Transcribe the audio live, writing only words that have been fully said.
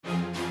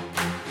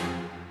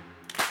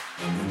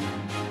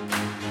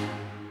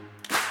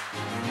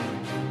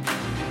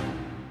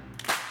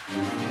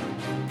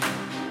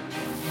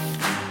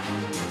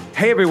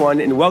Hey everyone,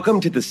 and welcome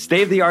to the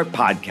State of the Art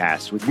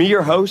podcast with me,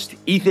 your host,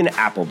 Ethan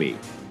Appleby.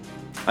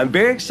 I'm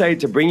very excited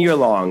to bring you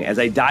along as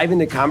I dive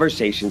into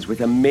conversations with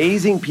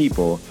amazing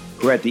people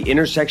who are at the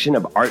intersection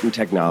of art and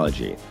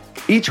technology.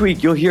 Each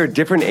week, you'll hear a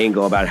different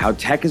angle about how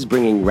tech is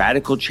bringing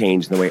radical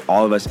change in the way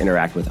all of us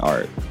interact with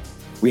art.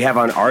 We have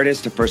on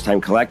artists to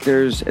first-time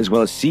collectors, as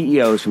well as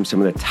CEOs from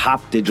some of the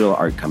top digital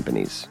art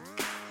companies.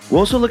 We'll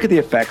also look at the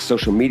effects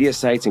social media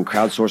sites and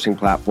crowdsourcing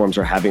platforms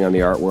are having on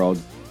the art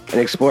world, and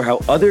explore how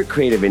other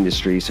creative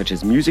industries such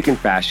as music and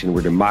fashion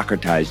were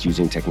democratized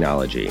using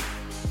technology.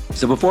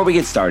 So before we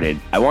get started,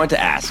 I wanted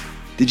to ask,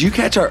 did you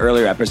catch our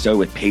earlier episode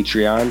with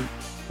Patreon,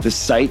 the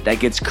site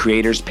that gets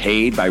creators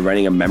paid by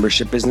running a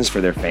membership business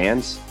for their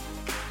fans?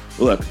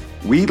 Look,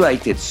 we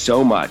liked it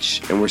so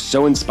much and we're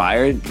so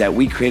inspired that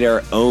we created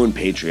our own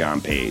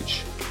Patreon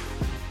page.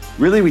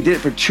 Really, we did it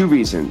for two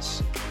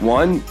reasons.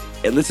 One,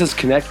 it lets us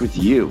connect with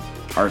you,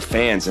 our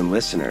fans and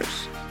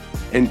listeners.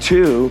 And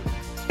two,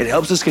 it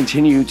helps us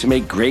continue to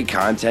make great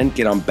content,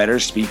 get on better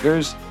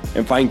speakers,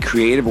 and find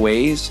creative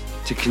ways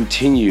to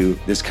continue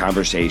this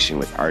conversation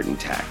with art and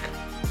tech.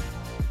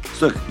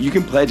 So look, you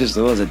can pledge as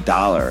little as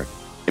 $1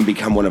 and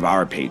become one of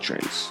our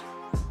patrons.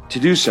 To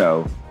do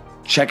so,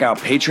 check out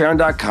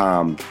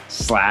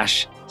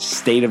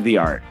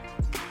patreon.com/stateoftheart.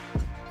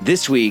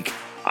 This week,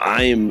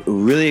 I am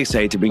really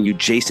excited to bring you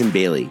Jason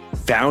Bailey,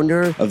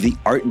 founder of the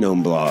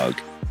Artnome blog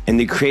and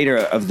the creator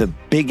of the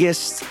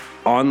biggest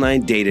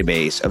online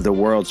database of the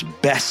world's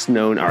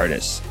best-known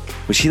artists,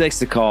 which he likes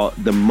to call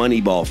the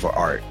Moneyball for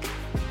art.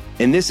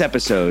 In this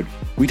episode,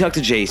 we talk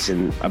to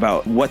Jason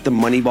about what the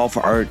Moneyball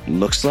for art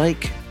looks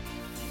like,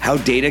 how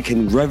data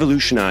can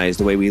revolutionize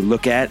the way we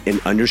look at and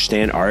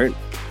understand art,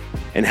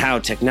 and how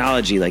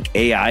technology like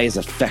AI is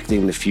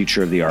affecting the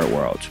future of the art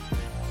world.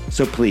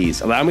 So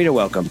please, allow me to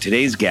welcome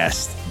today's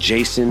guest,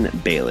 Jason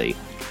Bailey.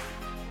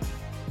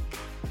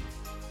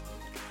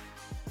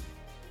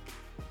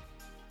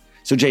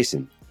 So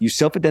Jason, you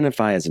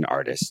self-identify as an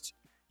artist,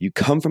 you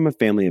come from a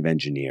family of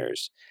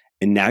engineers,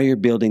 and now you're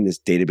building this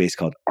database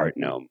called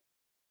Artnome.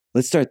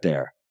 Let's start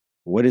there.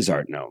 What is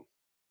Artnome?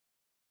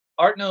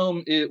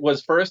 Artnome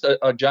was first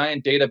a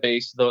giant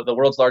database, the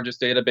world's largest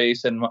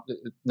database, and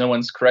no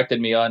one's corrected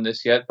me on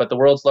this yet, but the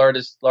world's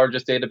largest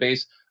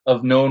database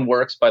of known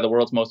works by the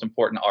world's most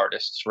important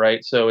artists,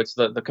 right? So it's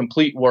the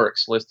complete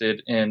works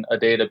listed in a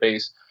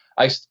database.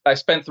 I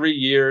spent 3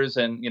 years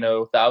and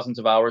thousands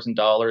of hours and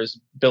dollars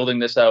building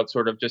this out,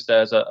 sort of just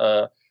as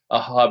a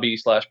hobby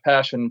 /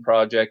 passion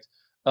project,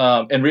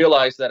 and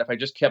realized that if I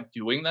just kept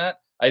doing that,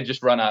 I'd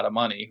just run out of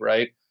money,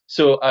 right?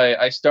 So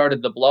I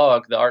started the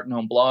blog, the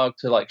Artnome blog,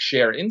 to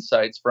share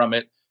insights from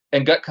it,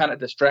 and got kind of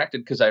distracted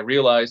because I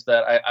realized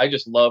that I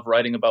just love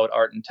writing about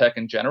art and tech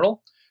in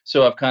general.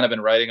 So I've kind of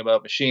been writing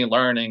about machine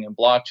learning and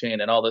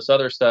blockchain and all this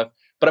other stuff.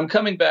 But I'm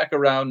coming back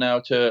around now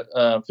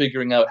to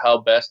figuring out how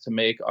best to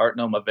make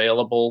Artnome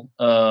available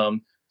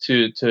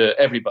to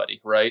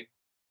everybody, right?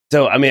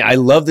 So, I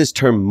love this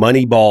term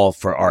Moneyball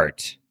for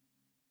art.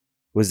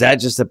 Was that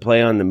just a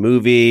play on the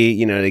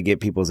movie, to get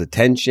people's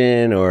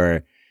attention,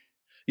 or?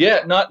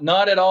 Yeah,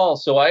 not at all.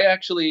 So I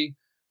actually,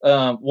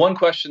 one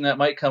question that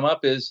might come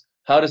up is,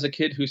 how does a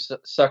kid who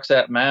sucks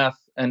at math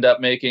end up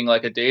making a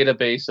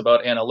database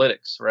about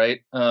analytics, right?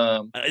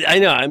 I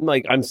know.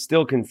 I'm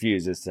still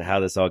confused as to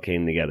how this all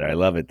came together. I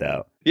love it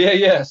though.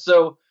 Yeah.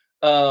 So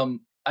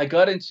I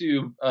got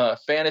into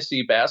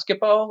fantasy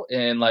basketball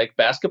and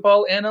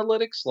basketball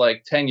analytics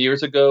 10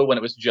 years ago when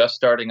it was just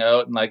starting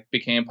out, and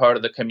became part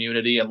of the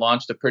community and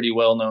launched a pretty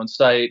well-known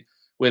site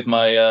with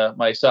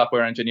my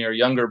software engineer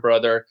younger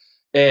brother.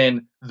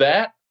 And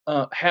that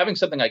having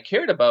something I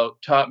cared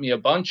about taught me a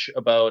bunch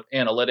about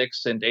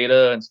analytics and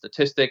data and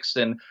statistics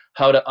and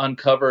how to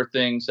uncover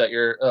things that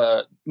you're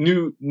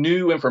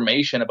new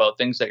information about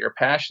things that you're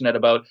passionate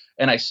about.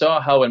 And I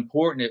saw how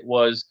important it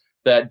was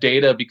that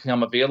data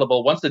become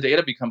available. Once the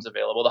data becomes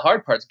available, the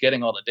hard part's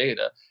getting all the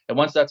data. And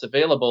once that's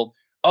available,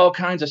 all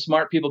kinds of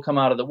smart people come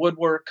out of the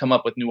woodwork, come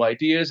up with new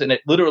ideas, and it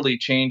literally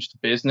changed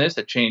business.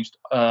 It changed,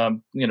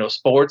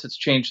 sports. It's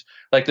changed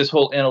this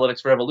whole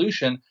analytics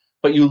revolution.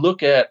 But you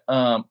look at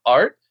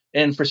art,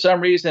 and for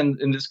some reason,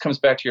 and this comes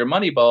back to your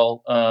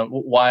Moneyball,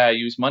 why I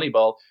use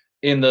Moneyball,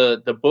 in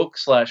the book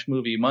 /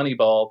 movie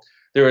Moneyball,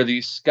 there are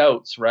these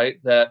scouts, right,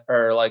 that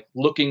are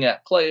looking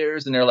at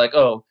players, and they're like,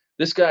 oh,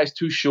 this guy's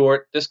too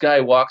short. This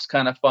guy walks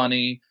kind of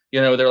funny.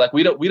 They're like,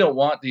 we don't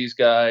want these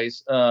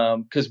guys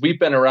because we've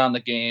been around the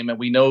game and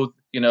we know,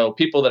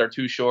 people that are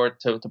too short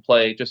to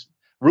play, just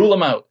rule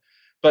them out.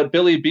 But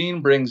Billy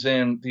Beane brings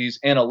in these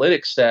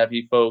analytics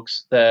savvy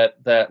folks that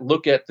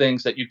look at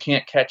things that you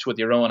can't catch with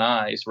your own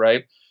eyes,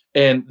 right?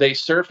 And they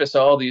surface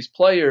all these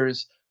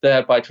players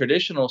that by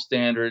traditional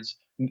standards,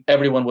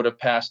 everyone would have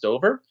passed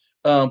over.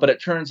 But it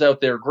turns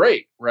out they're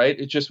great, right?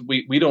 It's just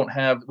we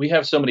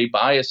have so many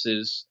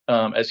biases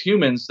as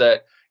humans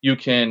that you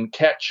can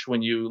catch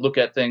when you look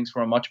at things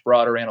from a much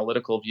broader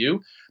analytical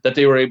view, that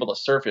they were able to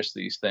surface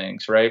these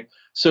things, right?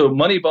 So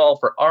Moneyball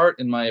for art,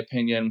 in my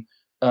opinion,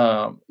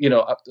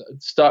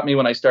 stop me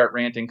when I start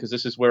ranting, because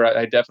this is where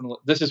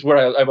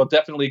I will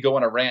definitely go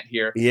on a rant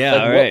here. Yeah,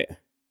 Like all right.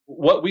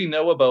 what we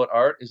know about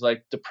art is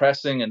like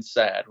depressing and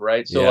sad,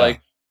 right? So Yeah.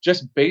 like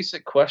just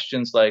basic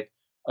questions like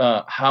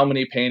how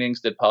many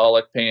paintings did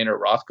Pollock paint or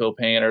Rothko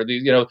paint, or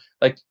these,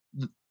 like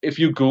if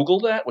you Google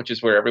that, which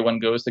is where everyone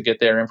goes to get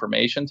their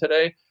information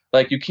today,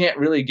 like you can't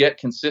really get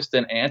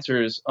consistent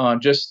answers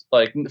on just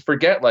like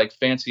forget like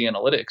fancy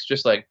analytics,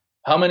 just like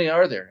how many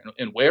are there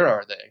and where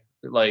are they?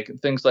 Like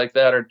things like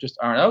that are just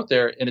aren't out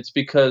there, and it's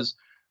because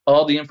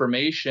all the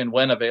information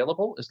when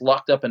available is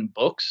locked up in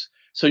books,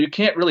 so you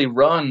can't really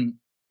run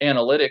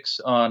analytics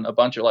on a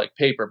bunch of like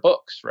paper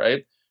books,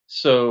 right?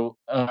 So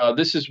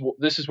this is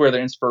where the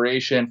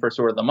inspiration for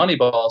sort of the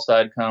Moneyball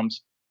side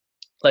comes.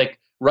 Like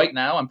right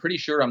now, I'm pretty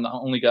sure I'm the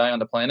only guy on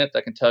the planet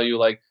that can tell you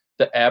like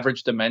the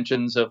average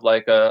dimensions of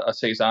like a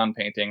Cezanne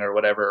painting or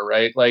whatever,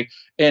 right? Like,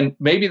 and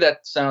maybe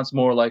that sounds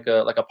more like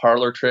a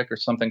parlor trick or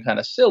something kind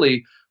of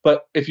silly.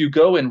 But if you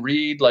go and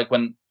read like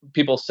when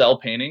people sell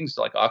paintings,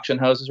 like auction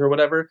houses or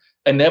whatever,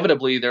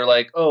 inevitably they're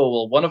like, oh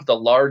well, one of the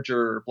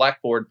larger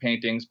blackboard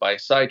paintings by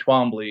Cy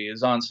Twombly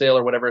is on sale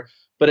or whatever.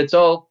 But it's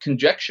all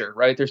conjecture,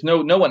 right? There's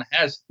no one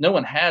has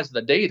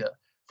the data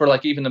for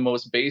like even the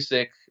most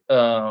basic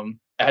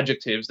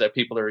adjectives that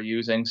people are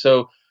using.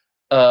 So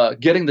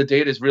getting the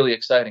data is really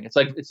exciting.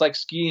 It's like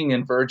skiing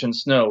in virgin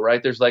snow,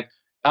 right? There's like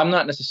I'm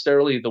not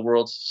necessarily the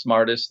world's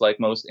smartest, like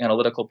most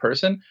analytical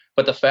person,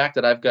 but the fact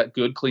that I've got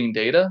good, clean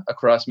data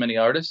across many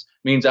artists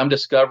means I'm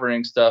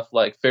discovering stuff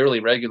like fairly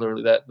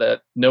regularly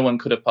that no one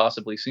could have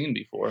possibly seen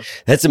before.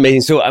 That's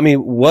amazing. So, I mean,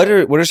 what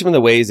are some of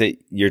the ways that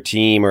your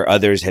team or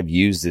others have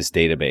used this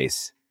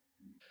database?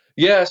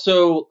 Yeah,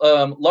 so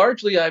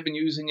largely I've been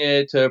using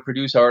it to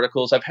produce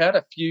articles. I've had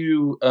a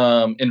few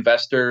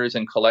investors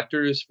and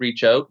collectors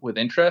reach out with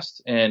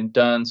interest and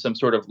done some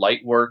sort of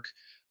light work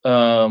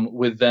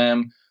with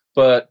them.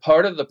 But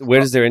part of the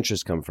Where does their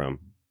interest come from,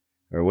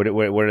 or what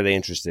are they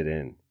interested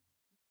in?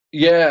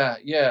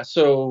 yeah.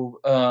 So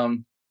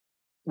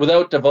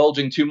without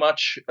divulging too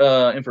much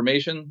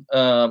information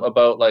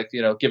about like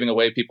giving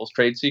away people's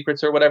trade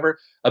secrets or whatever,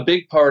 a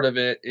big part of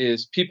it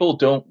is people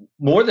don't,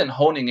 more than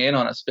honing in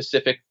on a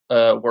specific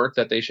work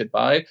that they should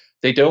buy,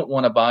 they don't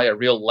want to buy a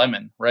real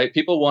lemon, right?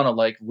 People want to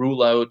like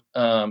rule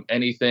out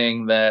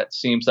anything that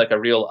seems like a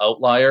real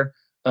outlier,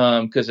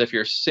 because if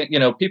you're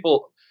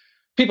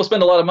people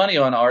spend a lot of money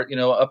on art,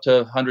 up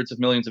to hundreds of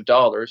millions of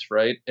dollars,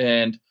 right?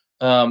 And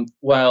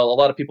while a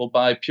lot of people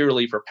buy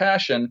purely for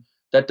passion,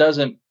 that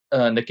doesn't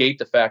negate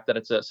the fact that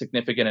it's a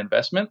significant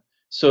investment.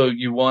 So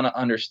you want to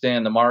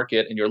understand the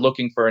market, and you're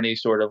looking for any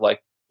sort of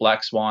like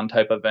black swan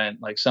type event,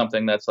 like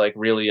something that's like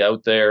really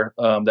out there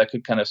that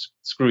could kind of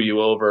screw you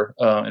over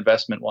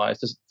investment wise.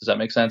 Does that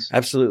make sense?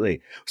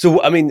 Absolutely.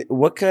 So, I mean,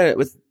 what kind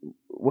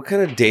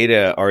of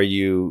data are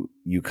you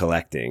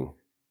collecting?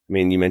 I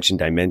mean, you mentioned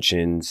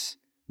dimensions,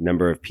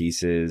 number of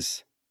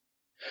pieces.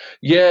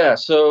 Yeah,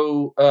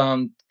 so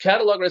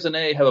catalog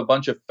raisonné have a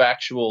bunch of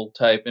factual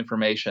type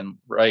information,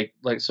 right?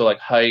 Like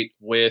height,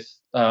 width,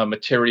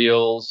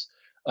 materials,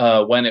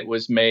 when it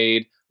was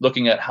made,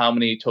 looking at how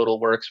many total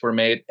works were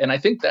made, and I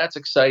think that's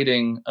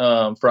exciting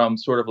from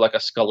sort of like a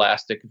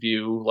scholastic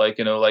view. Like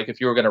like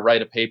if you were going to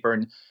write a paper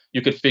and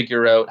you could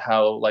figure out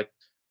how like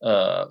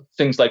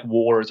things like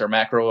wars or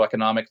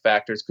macroeconomic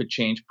factors could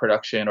change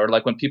production, or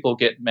like when people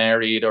get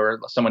married or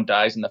someone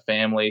dies in the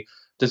family,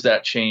 does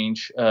that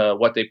change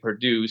what they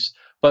produce?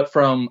 But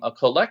from a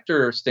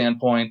collector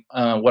standpoint,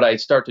 what I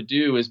start to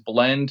do is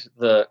blend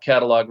the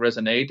catalog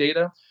raisonné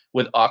data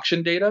with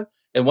auction data.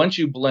 And once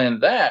you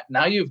blend that,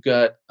 now you've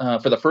got,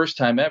 for the first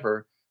time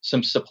ever,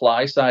 some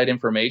supply side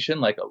information,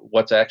 like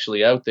what's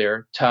actually out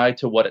there tied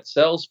to what it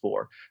sells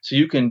for. So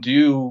you can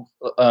do,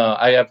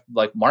 I have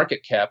like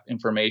market cap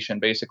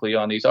information basically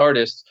on these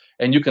artists,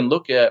 and you can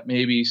look at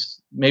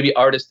maybe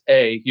artist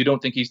A, you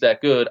don't think he's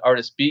that good,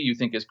 artist B you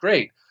think is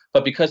great.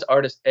 But because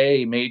artist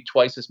A made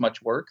twice as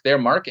much work, their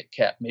market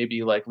cap may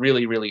be like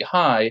really, really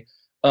high.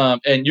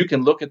 And you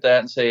can look at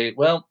that and say,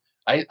 well,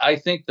 I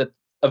think that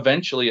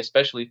eventually,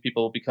 especially if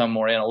people become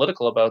more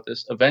analytical about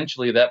this,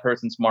 eventually that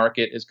person's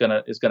market is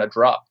gonna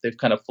drop. They've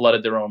kind of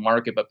flooded their own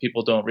market, but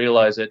people don't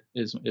realize it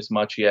as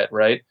much yet,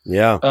 right?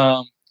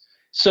 Yeah.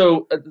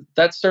 So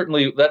that's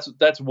certainly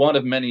that's one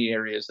of many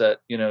areas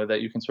that that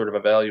you can sort of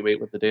evaluate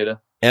with the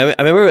data. And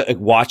I remember like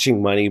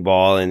watching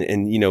Moneyball,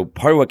 and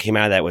part of what came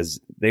out of that was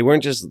they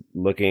weren't just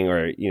looking,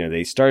 or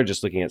they started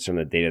just looking at some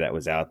of the data that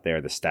was out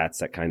there, the stats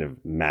that kind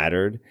of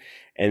mattered,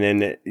 and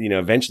then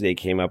eventually they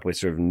came up with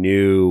sort of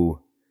new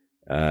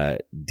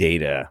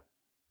data,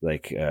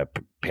 like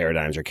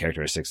paradigms or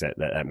characteristics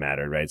that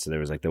mattered, right? So there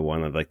was like the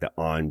one of like the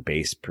on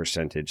base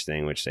percentage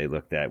thing, which they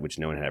looked at, which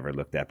no one had ever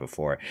looked at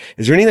before.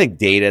 Is there any like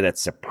data that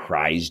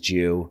surprised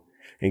you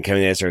and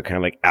coming this, or kind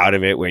of like out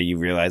of it, where you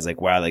realize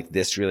like, wow, like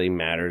this really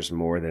matters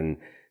more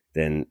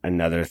than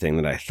another thing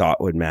that I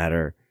thought would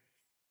matter?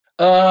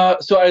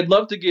 So I'd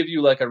love to give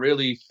you like a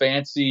really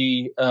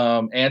fancy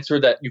answer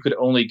that you could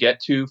only get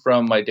to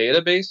from my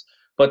database.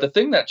 But the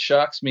thing that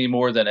shocks me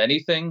more than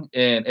anything,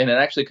 and it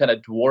actually kind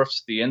of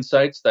dwarfs the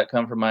insights that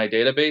come from my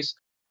database,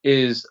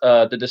 is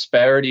the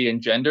disparity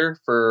in gender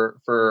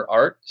for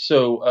art.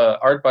 So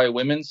art by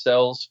women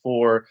sells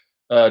for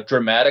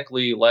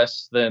dramatically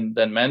less than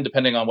men,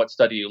 depending on what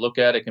study you look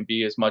at. It can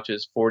be as much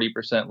as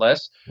 40%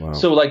 less. Wow.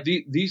 So like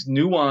these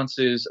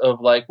nuances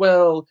of like,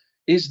 well,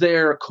 is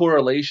there a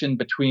correlation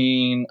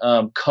between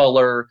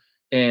color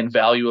and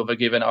value of a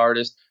given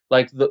artist?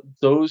 Like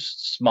those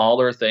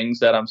smaller things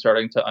that I'm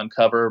starting to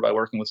uncover by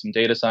working with some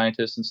data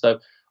scientists and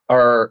stuff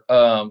are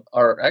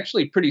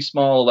actually pretty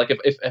small. Like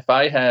if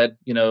I had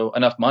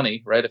enough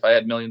money, right? If I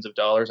had millions of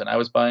dollars and I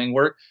was buying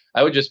work,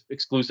 I would just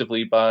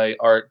exclusively buy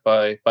art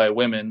by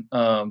women,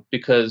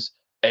 because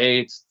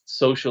it's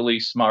socially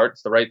smart.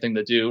 It's the right thing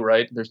to do,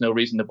 right? There's no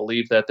reason to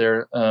believe that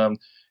they're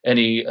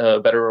any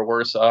better or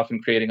worse off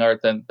in creating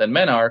art than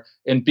men are.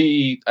 And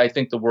B, I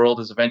think the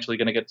world is eventually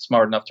going to get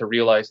smart enough to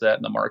realize that,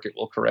 and the market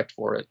will correct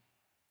for it.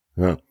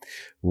 Huh.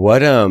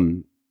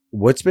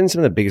 What's been some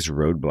of the biggest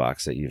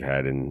roadblocks that you've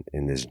had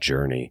in this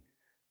journey?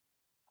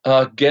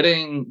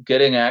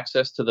 Getting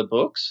access to the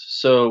books.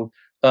 So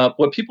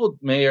what people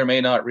may or may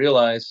not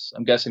realize,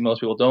 I'm guessing most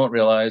people don't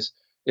realize,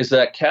 is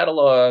that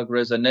catalog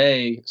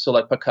raisonné, so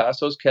like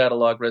Picasso's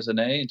catalog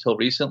raisonné until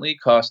recently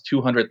cost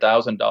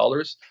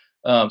 $200,000.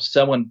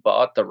 Someone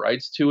bought the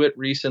rights to it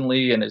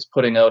recently and is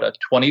putting out a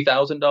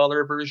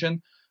 $20,000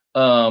 version.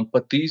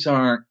 But these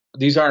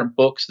aren't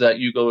books that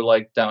you go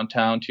like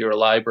downtown to your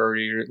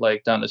library or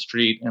like down the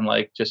street and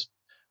like just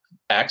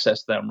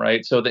access them,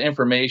 right? So the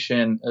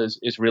information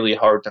is really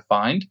hard to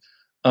find.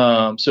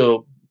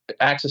 So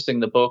accessing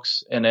the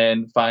books and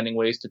then finding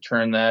ways to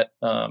turn that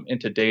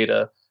into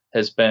data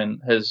has been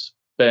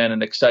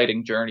an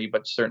exciting journey,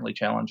 but certainly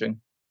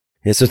challenging.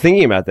 Yeah. So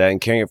thinking about that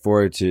and carrying it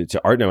forward to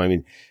Artnome, I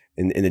mean,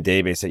 in the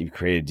database that you've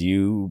created, do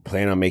you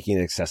plan on making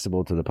it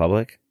accessible to the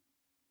public?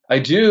 I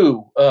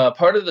do.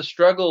 Part of the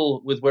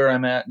struggle with where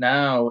I'm at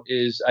now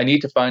is I need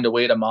to find a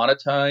way to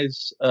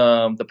monetize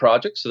the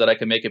project so that I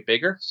can make it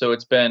bigger. So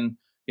it's been,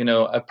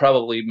 I've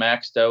probably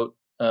maxed out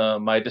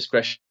my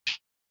discretionary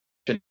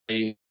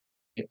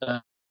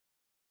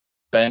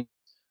spend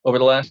over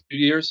the last few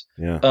years.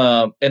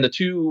 Yeah. And the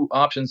two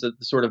options, that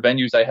the sort of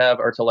venues I have,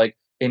 are to like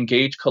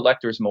engage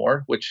collectors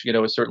more, which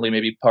is certainly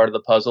maybe part of the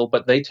puzzle,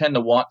 but they tend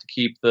to want to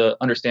keep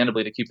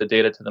understandably to keep the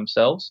data to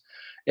themselves.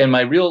 And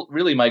my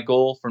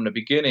goal from the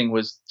beginning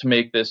was to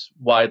make this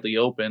widely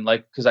open,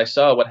 like, because I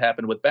saw what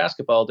happened with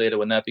basketball data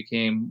when that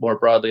became more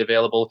broadly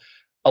available.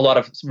 A lot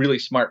of really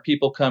smart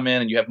people come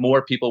in and you have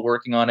more people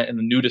working on it, and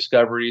the new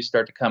discoveries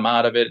start to come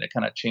out of it, and it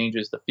kind of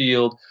changes the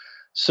field.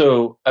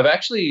 So I've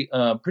actually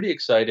pretty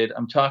excited.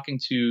 I'm talking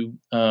to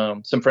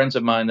some friends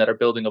of mine that are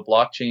building a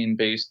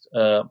blockchain-based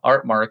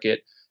art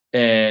market,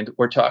 and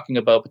we're talking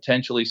about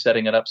potentially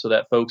setting it up so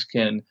that folks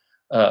can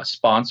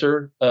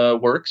sponsor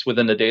works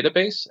within the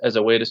database as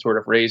a way to sort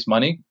of raise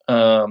money.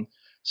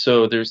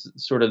 So there's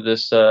sort of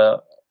this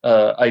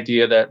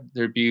idea that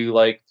there'd be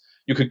like,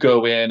 you could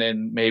go in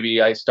and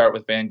maybe I start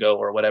with Van Gogh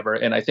or whatever,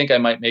 and I think I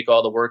might make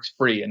all the works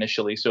free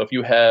initially. So if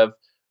you have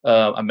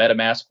a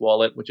MetaMask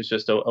wallet, which is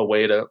just a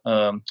way to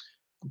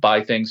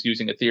buy things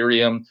using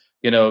Ethereum,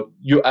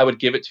 I would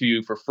give it to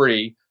you for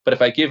free. But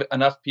if I give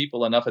enough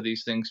people enough of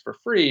these things for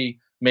free,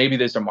 maybe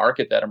there's a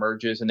market that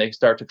emerges and they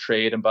start to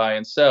trade and buy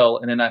and sell.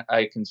 And then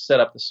I can set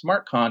up the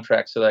smart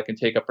contract so that I can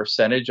take a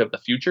percentage of the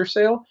future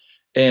sale.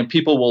 And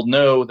people will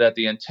know that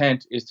the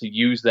intent is to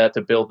use that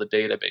to build the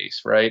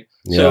database, right?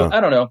 Yeah. So I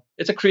don't know.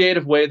 It's a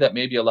creative way that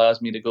maybe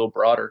allows me to go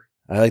broader.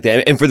 I like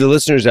that. And for the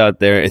listeners out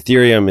there,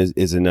 Ethereum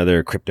is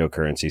another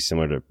cryptocurrency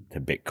similar to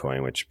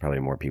Bitcoin, which probably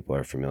more people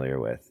are familiar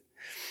with.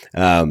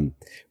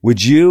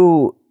 Would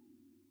you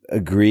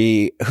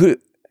agree?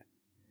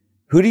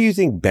 Who do you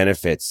think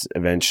benefits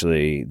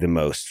eventually the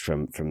most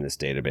from this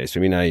database?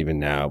 Maybe not even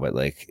now, but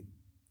like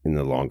in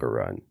the longer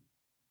run.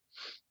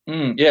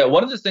 Yeah,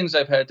 one of the things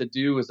I've had to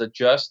do is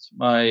adjust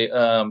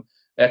my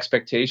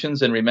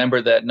expectations and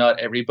remember that not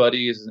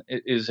everybody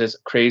is as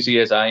crazy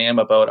as I am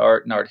about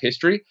art and art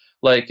history.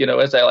 Like,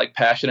 as I like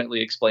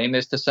passionately explain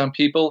this to some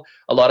people,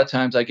 a lot of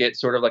times I get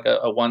sort of like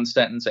a one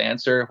sentence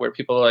answer where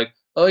people are like,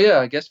 "Oh yeah,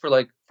 I guess for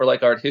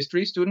art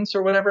history students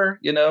or whatever,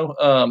 and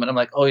I'm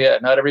like, "Oh yeah,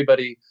 not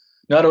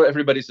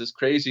everybody's as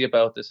crazy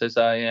about this as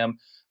I am."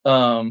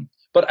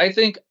 But I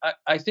think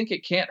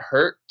it can't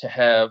hurt to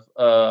have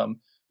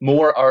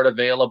more art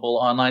available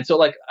online. So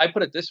like I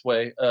put it this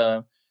way,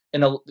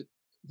 in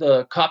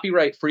the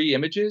copyright free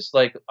images,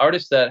 like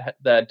artists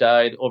that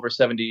died over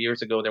 70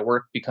 years ago, their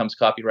work becomes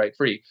copyright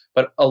free.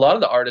 But a lot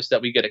of the artists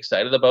that we get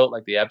excited about,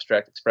 like the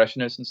abstract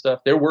expressionists and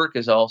stuff, their work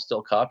is all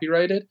still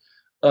copyrighted.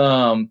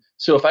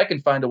 So if I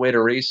can find a way to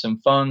raise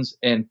some funds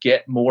and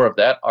get more of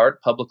that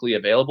art publicly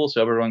available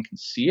so everyone can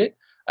see it,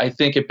 I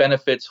think it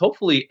benefits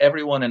hopefully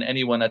everyone and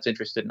anyone that's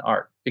interested in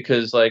art.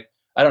 Because like,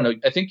 I don't know,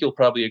 I think you'll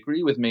probably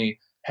agree with me,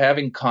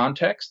 having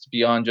context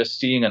beyond just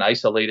seeing an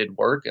isolated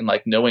work and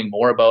like knowing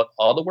more about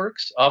all the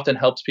works often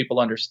helps people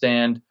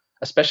understand,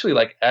 especially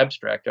like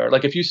abstract art.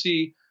 Like if you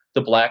see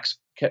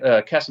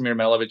the Casimir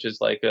Malevich is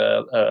like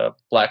a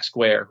black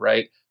square,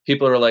 right?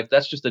 People are like,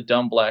 that's just a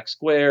dumb black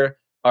square.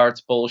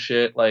 Art's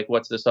bullshit. Like,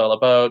 what's this all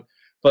about?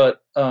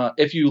 But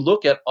if you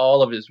look at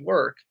all of his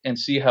work and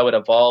see how it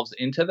evolves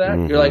into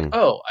that, you're like,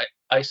 oh,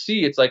 I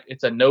see. It's like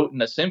it's a note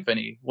in a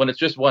symphony. When it's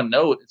just one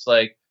note, it's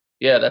like,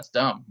 yeah, that's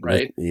dumb,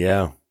 right?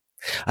 Yeah.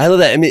 I love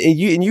that. I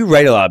mean, and you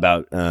write a lot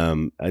about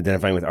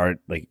identifying with art,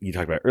 like you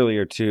talked about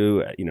earlier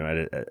too.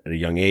 At a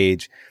young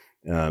age,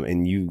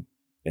 and you,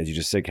 as you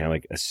just said, kind of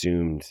like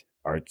assumed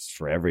art's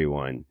for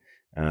everyone,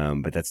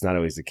 but that's not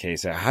always the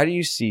case. How do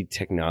you see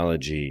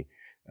technology,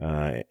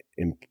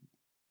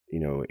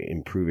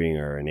 improving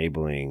or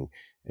enabling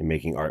and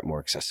making art more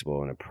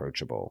accessible and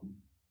approachable?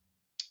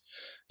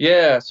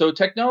 Yeah, so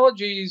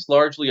technology is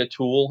largely a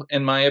tool,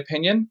 in my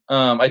opinion.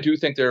 I do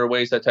think there are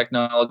ways that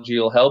technology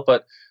will help,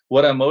 but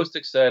what I'm most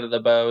excited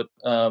about,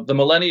 the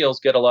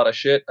millennials get a lot of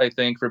shit, I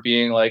think, for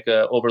being like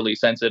overly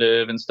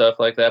sensitive and stuff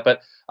like that.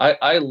 But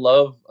I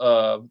love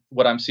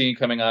what I'm seeing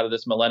coming out of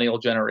this millennial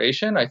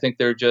generation. I think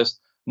they're just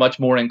much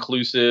more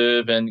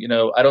inclusive, and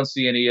I don't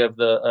see any of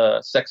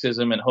the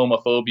sexism and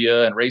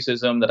homophobia and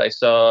racism that I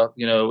saw,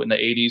 in the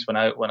 80s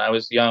when I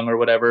was young or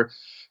whatever.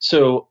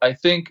 So I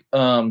think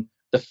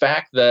the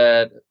fact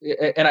that,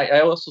 and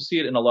I also see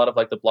it in a lot of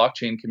like the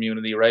blockchain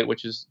community, right,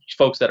 which is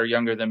folks that are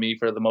younger than me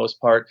for the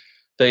most part.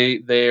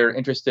 They're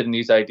interested in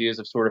these ideas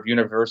of sort of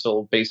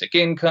universal basic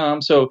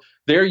income. So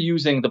they're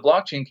using the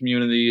blockchain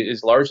community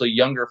is largely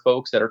younger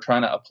folks that are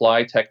trying to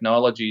apply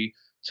technology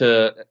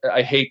to,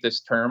 I hate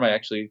this term. I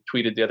actually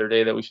tweeted the other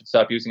day that we should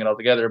stop using it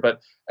altogether, but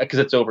because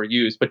it's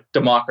overused, but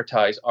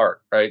democratize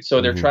art, right?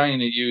 So they're trying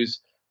to use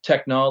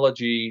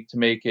technology to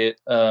make it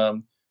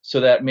so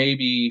that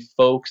maybe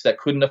folks that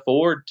couldn't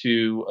afford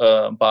to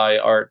buy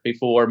art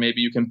before, maybe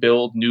you can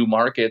build new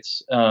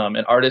markets,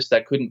 and artists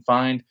that couldn't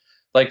find,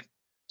 like,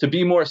 to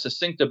be more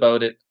succinct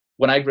about it,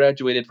 when I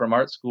graduated from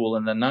art school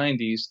in the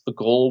 90s, the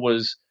goal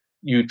was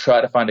you try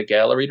to find a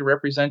gallery to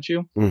represent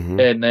you.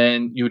 And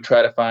then you would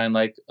try to find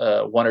like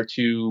one or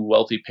two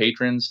wealthy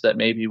patrons that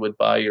maybe would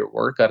buy your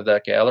work out of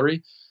that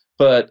gallery.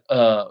 But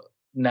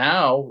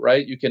now,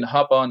 right, you can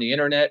hop on the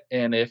internet,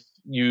 and if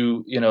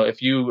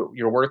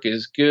your work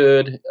is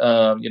good,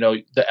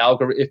 the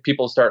algorithm, if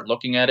people start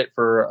looking at it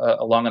for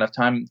a long enough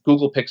time,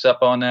 Google picks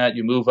up on that.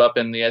 You move up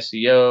in the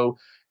SEO.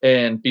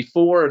 And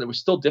before, it was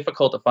still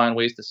difficult to find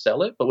ways to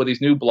sell it. But with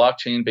these new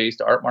blockchain-based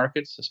art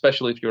markets,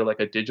 especially if you're like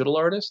a digital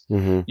artist,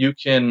 you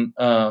can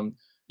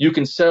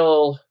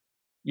sell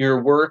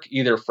your work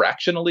either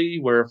fractionally,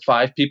 where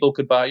 5 people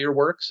could buy your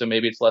work, so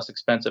maybe it's less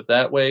expensive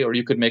that way, or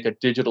you could make a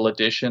digital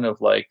edition of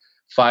like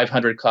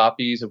 500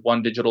 copies of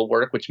one digital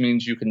work, which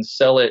means you can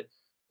sell it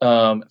for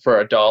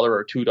 $1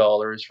 or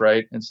 $2,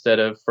 right, instead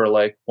of for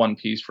like one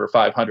piece for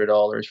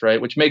 $500, right,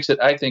 which makes it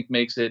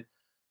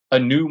a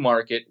new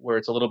market where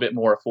it's a little bit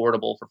more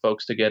affordable for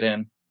folks to get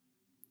in.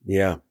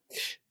 Yeah.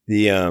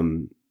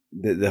 The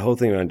whole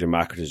thing around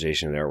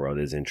democratization of the art world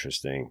is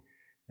interesting.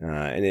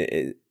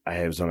 And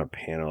I was on a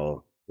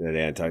panel the other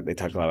day, and they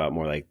talked a lot about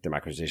more like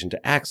democratization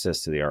to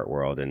access to the art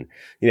world. And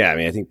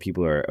I think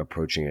people are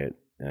approaching it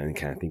and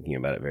kind of thinking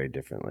about it very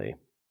differently.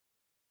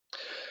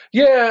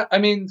 Yeah. I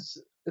mean,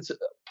 it's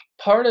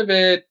part of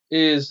it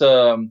is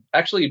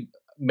actually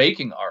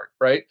making art,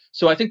 right?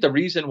 So I think the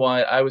reason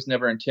why I was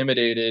never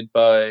intimidated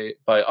by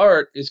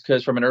art is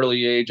because from an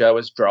early age I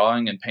was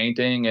drawing and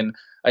painting, and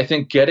I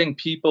think getting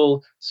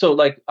people, so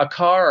like a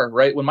car,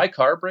 right? When my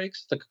car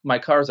breaks, my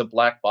car is a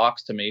black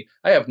box to me.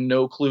 I have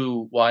no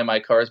clue why my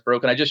car is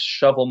broken. I just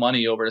shovel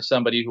money over to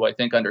somebody who I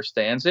think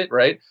understands it,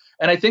 right?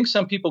 And I think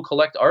some people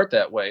collect art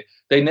that way.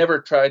 They never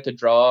tried to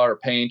draw or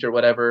paint or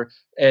whatever,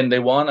 and they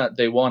wanna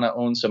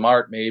own some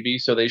art maybe,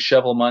 so they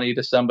shovel money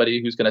to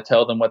somebody who's going to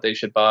tell them what they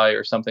should buy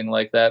or something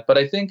like that. But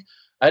I think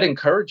I'd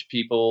encourage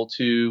people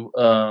to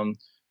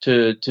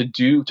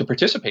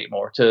participate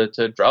more,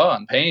 to draw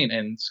and paint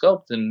and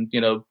sculpt, and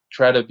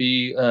try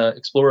to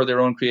explore their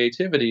own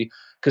creativity,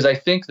 because I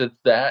think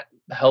that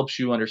helps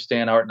you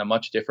understand art in a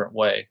much different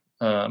way.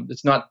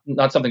 It's not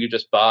something you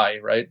just buy,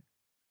 right?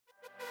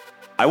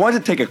 I want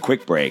to take a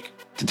quick break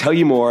to tell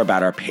you more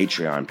about our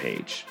Patreon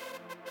page.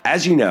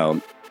 As you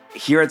know,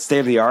 here at State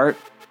of the Art,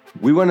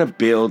 we want to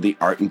build the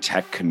art and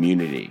tech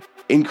community,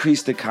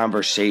 increase the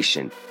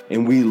conversation,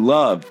 and we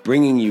love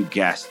bringing you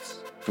guests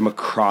from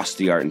across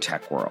the art and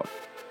tech world.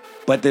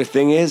 But the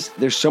thing is,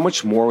 there's so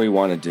much more we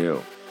want to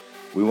do.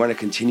 We want to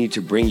continue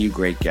to bring you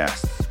great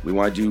guests. We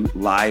want to do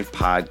live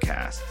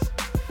podcasts.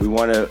 We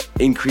want to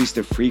increase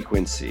the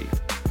frequency.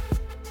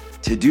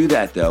 To do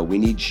that, though, we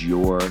need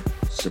your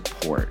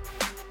support.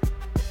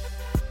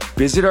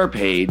 Visit our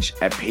page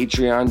at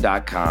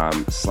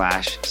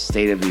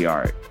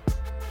patreon.com/stateoftheart.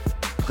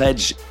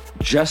 Pledge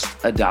just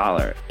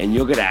 $1 and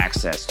you'll get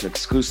access to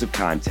exclusive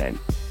content,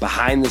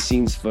 behind the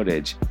scenes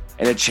footage,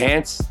 and a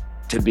chance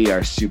to be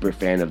our super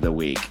fan of the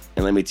week.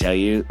 And let me tell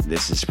you,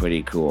 this is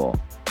pretty cool.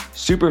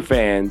 Super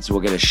fans will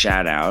get a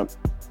shout out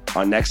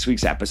on next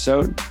week's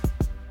episode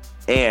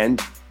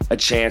and a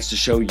chance to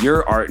show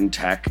your art and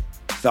tech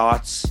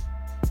thoughts,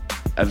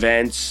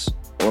 events,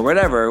 or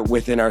whatever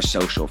within our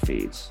social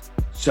feeds.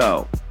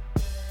 So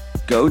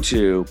go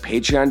to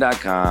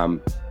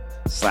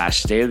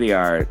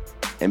patreon.com/stateoftheart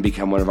and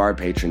become one of our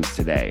patrons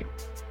today.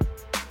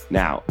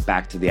 Now,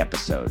 back to the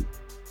episode.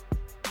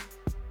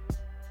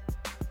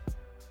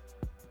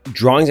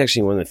 Drawing is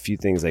actually one of the few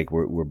things like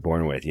we're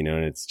born with, and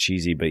it's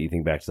cheesy, but you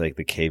think back to like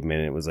the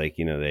cavemen, it was like,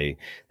 they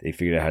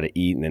figured out how to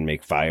eat and then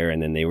make fire,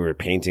 and then they were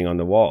painting on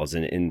the walls,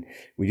 and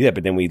we do that,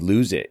 but then we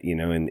lose it,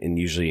 and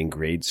usually in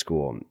grade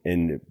school.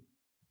 And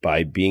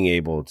by being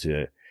able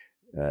to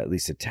at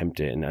least attempt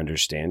it and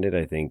understand it,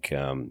 I think,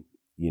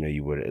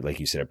 you would, like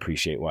you said,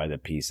 appreciate why the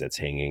piece that's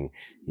hanging,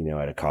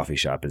 at a coffee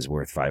shop is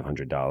worth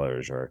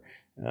 $500, or,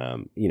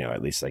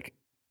 at least like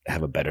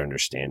have a better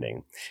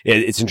understanding.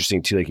 It's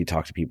interesting too, like you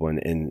talk to people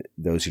and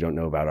those who don't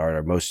know about art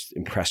are most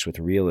impressed with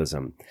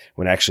realism,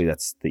 when actually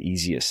that's the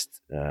easiest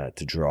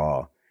to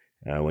draw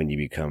when you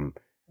become,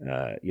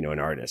 an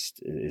artist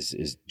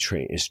is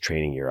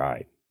training your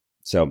eye.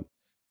 So,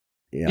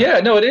 yeah,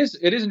 no, it is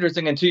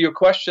interesting. And to your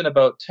question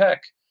about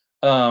tech,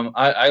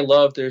 I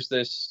love, there's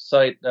this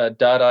site,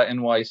 Dada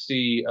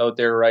NYC out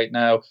there right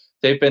now.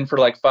 They've been for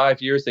like 5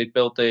 years. They've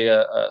built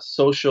a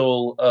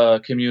social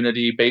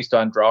community based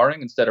on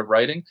drawing instead of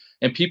writing.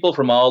 And people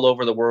from all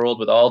over the world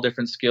with all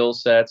different skill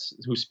sets,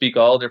 who speak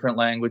all different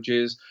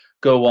languages,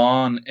 go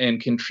on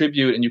and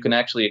contribute. And you can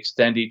actually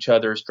extend each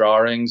other's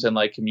drawings and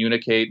like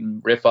communicate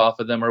and riff off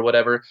of them or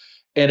whatever.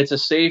 And it's a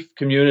safe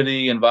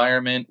community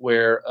environment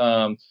where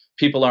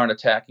people aren't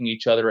attacking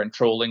each other and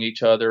trolling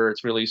each other.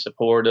 It's really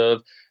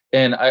supportive.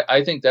 And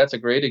I think that's a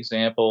great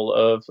example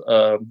of,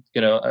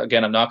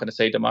 again, I'm not going to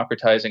say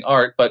democratizing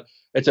art, but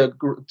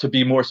to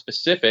be more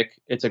specific,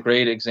 it's a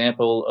great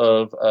example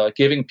of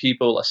giving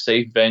people a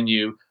safe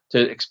venue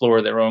to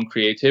explore their own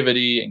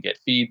creativity and get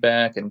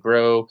feedback and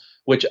grow,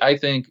 which I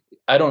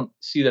don't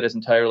see that as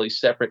entirely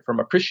separate from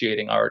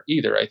appreciating art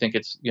either. I think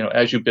it's,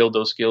 as you build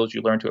those skills,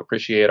 you learn to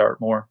appreciate art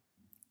more.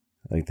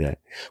 I like that.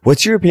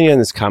 What's your opinion on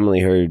this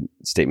commonly heard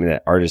statement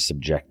that art is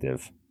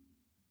subjective?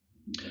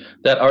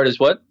 That art is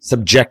what?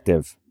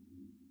 Subjective.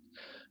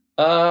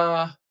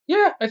 Yeah,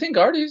 I think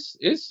art is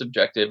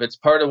subjective. It's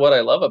part of what I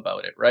love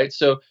about it, right?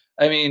 So,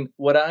 I mean,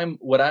 what I'm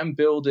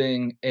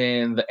building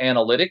in the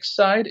analytics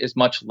side is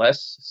much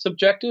less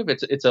subjective.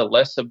 It's a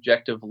less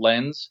subjective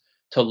lens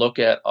to look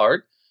at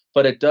art,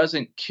 but it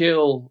doesn't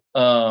kill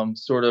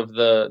sort of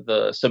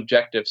the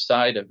subjective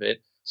side of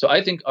it. So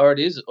I think art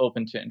is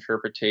open to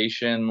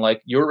interpretation.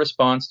 Like your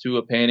response to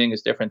a painting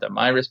is different than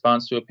my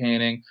response to a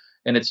painting.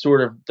 And it's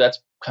that's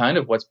kind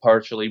of what's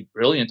partially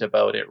brilliant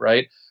about it,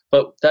 right?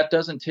 But that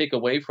doesn't take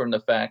away from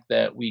the fact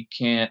that we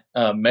can't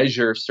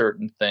measure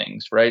certain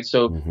things, right?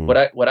 So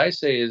what I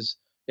say is,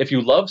 if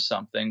you love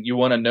something, you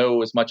want to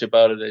know as much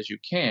about it as you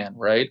can,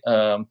 right?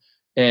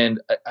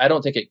 And I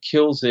don't think it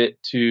kills it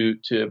to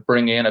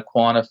bring in a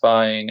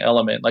quantifying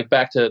element. Like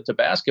back to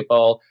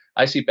basketball,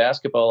 I see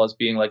basketball as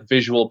being like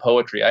visual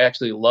poetry. I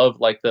actually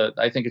love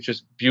I think it's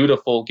just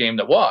beautiful game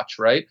to watch,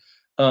 right?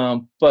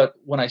 But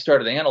when I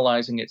started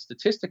analyzing it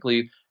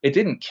statistically, it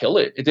didn't kill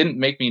it. It didn't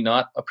make me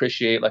not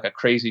appreciate like a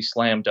crazy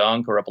slam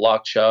dunk or a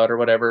blocked shot or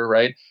whatever,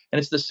 right? And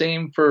it's the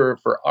same for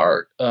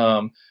art.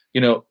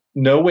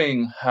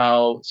 Knowing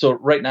how. So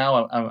right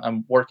now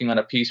I'm working on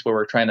a piece where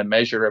we're trying to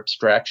measure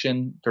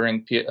abstraction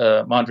during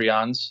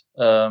Mondrian's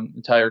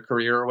entire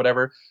career or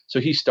whatever.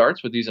 So he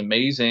starts with these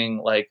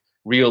amazing like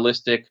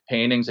realistic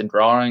paintings and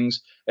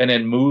drawings, and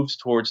then moves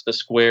towards the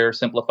square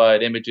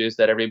simplified images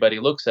that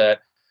everybody looks at.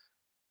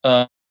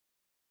 A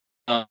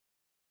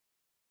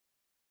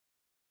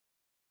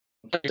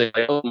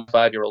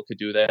 5-year-old could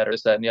do that, or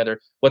this, that, and the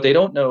other. What they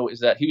don't know is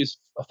that he was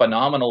a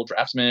phenomenal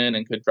draftsman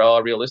and could draw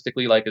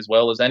realistically, like as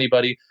well as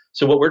anybody.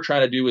 So what we're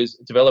trying to do is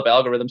develop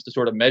algorithms to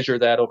sort of measure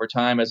that over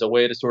time as a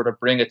way to sort of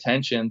bring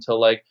attention to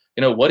like,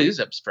 what is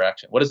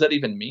abstraction? What does that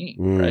even mean,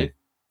 right?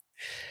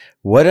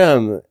 What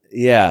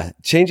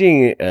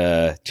changing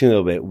tune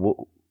a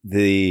little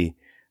bit.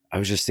 I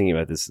was just thinking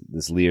about this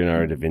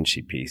Leonardo da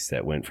Vinci piece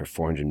that went for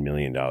 $400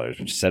 million,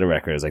 which set a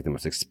record as like the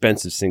most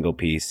expensive single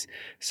piece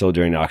sold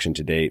during the auction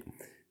to date.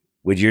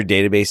 Would your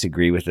database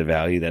agree with the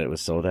value that it was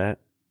sold at?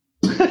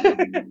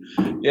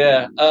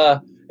 Yeah.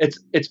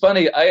 It's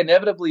funny. I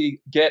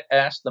inevitably get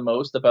asked the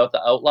most about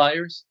the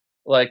outliers,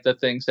 like the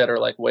things that are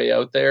like way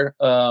out there.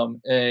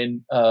 One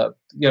thing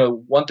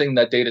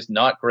that data is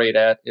not great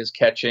at is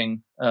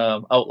catching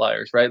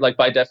outliers, right? Like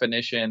by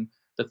definition,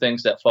 the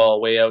things that fall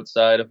way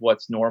outside of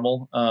what's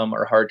normal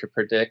are hard to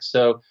predict.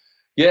 So,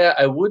 yeah,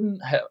 I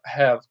wouldn't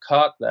have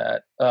caught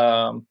that,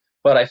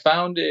 but I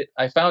found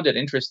it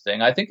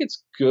interesting. I think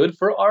it's good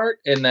for art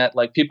in that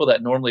like people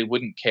that normally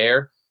wouldn't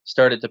care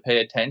started to pay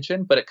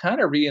attention, but it kind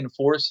of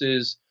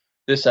reinforces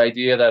this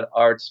idea that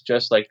art's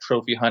just like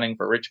trophy hunting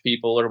for rich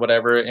people or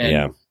whatever.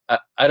 And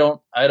I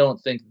don't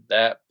think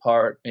that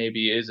part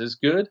maybe is as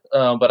good,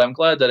 but I'm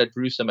glad that it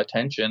drew some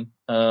attention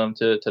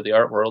to the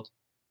art world.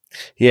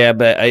 Yeah,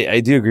 but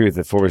I do agree with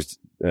the Forrest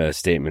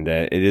statement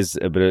that it is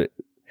it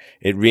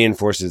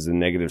reinforces the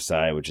negative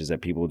side, which is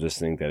that people just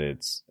think that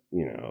it's,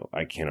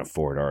 I can't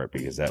afford art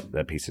because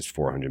that piece is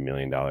 $400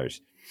 million.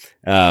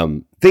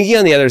 Thinking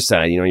on the other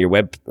side, you know, your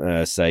web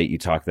site, you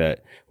talk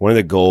that one of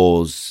the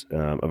goals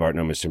of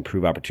Artnome is to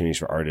improve opportunities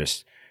for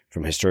artists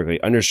from historically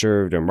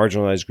underserved or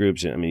marginalized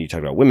groups. I mean, you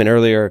talked about women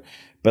earlier,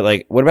 but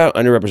like, what about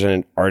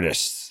underrepresented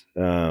artists?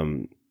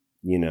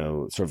 You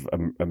know, sort of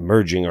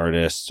emerging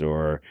artists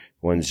or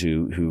ones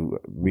who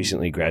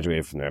recently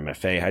graduated from their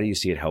MFA. How do you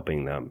see it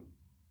helping them?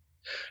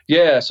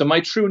 Yeah, so my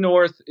true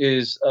north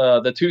is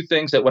the two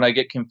things that when I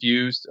get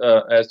confused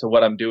as to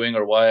what I'm doing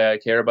or why I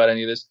care about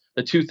any of this,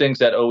 the two things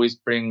that always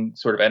bring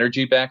sort of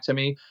energy back to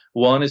me.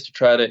 One is to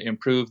try to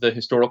improve the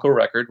historical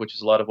record, which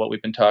is a lot of what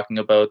we've been talking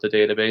about, the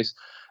database.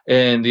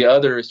 And the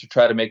other is to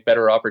try to make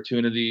better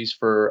opportunities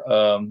for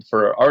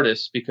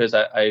artists, because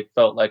I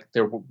felt like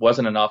there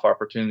wasn't enough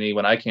opportunity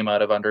when I came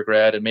out of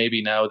undergrad. And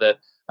maybe now that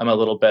I'm a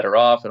little better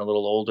off and a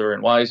little older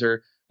and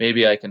wiser,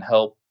 maybe I can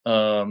help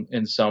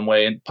in some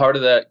way. And part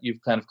of that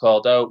you've kind of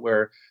called out,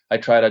 where I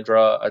try to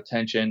draw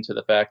attention to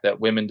the fact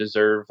that women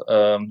deserve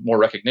more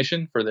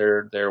recognition for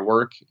their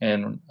work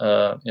in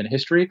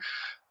history.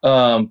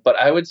 But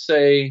I would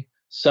say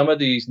some of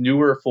these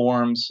newer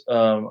forms,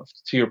 to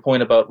your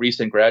point about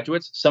recent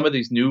graduates, some of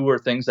these newer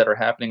things that are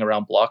happening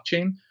around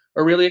blockchain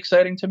are really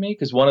exciting to me,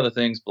 because one of the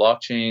things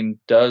blockchain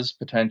does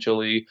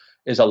potentially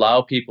is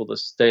allow people to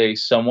stay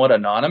somewhat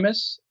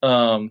anonymous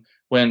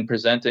when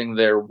presenting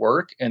their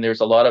work. And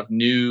there's a lot of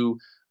new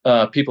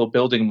people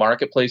building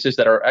marketplaces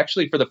that are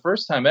actually, for the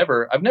first time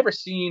ever, I've never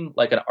seen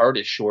like an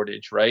artist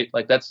shortage, right?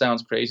 Like, that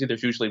sounds crazy.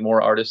 There's usually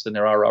more artists than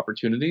there are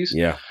opportunities.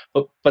 Yeah.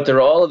 But there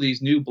are all of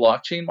these new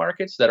blockchain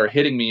markets that are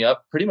hitting me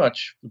up pretty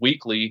much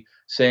weekly,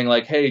 saying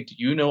like, hey, do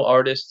you know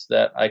artists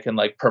that I can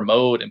like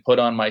promote and put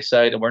on my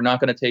site? And we're not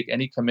going to take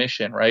any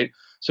commission, right?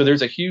 So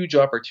there's a huge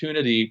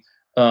opportunity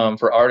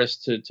for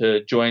artists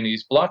to join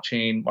these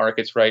blockchain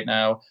markets right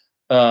now,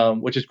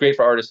 which is great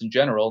for artists in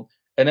general.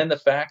 And then the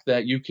fact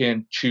that you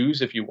can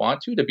choose, if you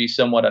want to be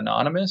somewhat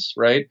anonymous,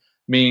 right,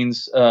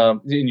 means and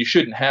you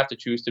shouldn't have to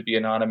choose to be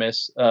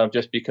anonymous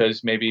just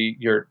because maybe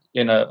you're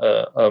in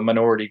a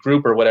minority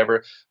group or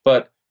whatever.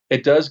 But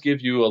it does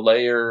give you a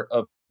layer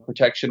of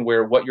protection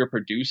where what you're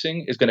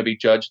producing is going to be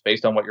judged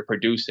based on what you're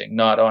producing,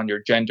 not on your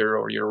gender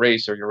or your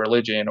race or your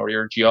religion or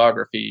your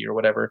geography or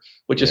whatever,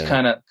 which is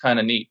kind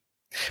of neat.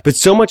 But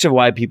so much of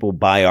why people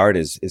buy art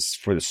is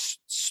for the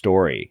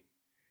story,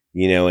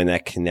 you know, and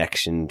that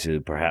connection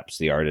to perhaps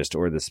the artist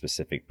or the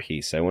specific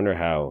piece. I wonder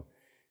how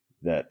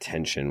that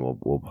tension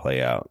will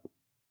play out.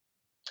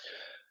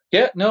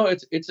 Yeah, no,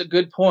 it's a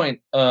good point.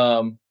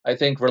 I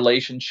think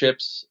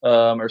relationships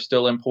are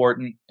still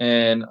important,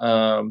 and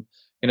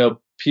you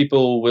know,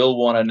 people will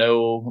want to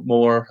know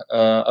more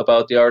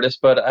about the artist.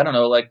 But I don't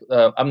know, like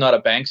I'm not a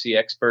Banksy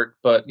expert,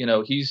 but you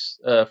know, he's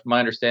from my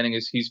understanding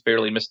is he's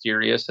fairly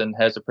mysterious and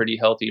has a pretty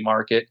healthy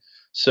market.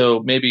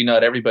 So maybe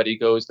not everybody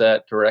goes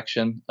that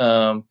direction.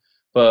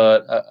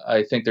 But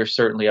I think there's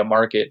certainly a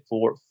market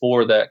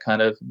for that kind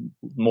of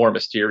more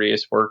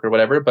mysterious work or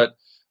whatever. But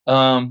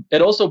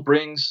it also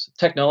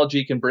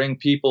technology can bring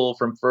people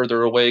from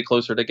further away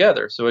closer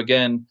together. So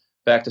again,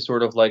 back to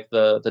sort of like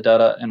the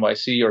Data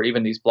NYC or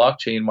even these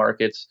blockchain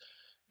markets.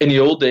 In the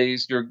old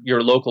days,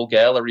 your local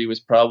gallery was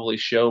probably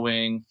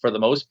showing, for the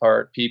most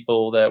part,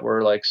 people that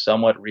were like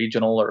somewhat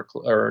regional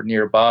or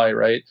nearby,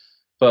 right?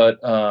 But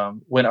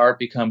when art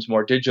becomes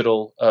more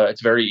digital,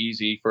 it's very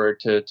easy for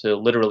it to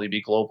literally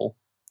be global.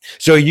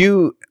 So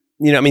you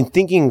know, I mean,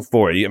 thinking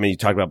forward, I mean, you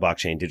talk about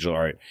blockchain, digital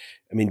art.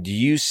 I mean, do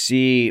you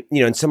see, you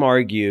know, and some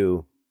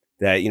argue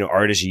that, you know,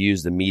 artists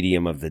use the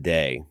medium of the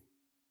day.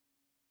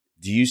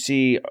 Do you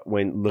see,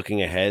 when looking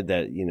ahead,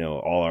 that, you know,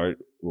 all art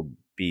will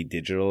be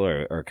digital,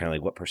 or kind of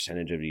like what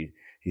percentage of you do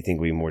you think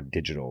will be more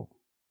digital?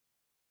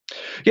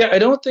 Yeah, I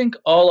don't think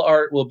all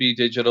art will be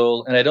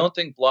digital, and I don't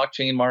think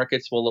blockchain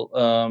markets will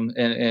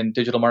and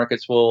digital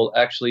markets will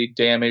actually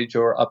damage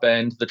or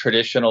upend the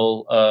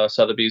traditional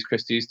Sotheby's,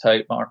 Christie's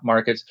type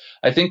markets.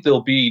 I think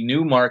there'll be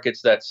new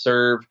markets that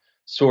serve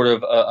sort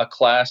of a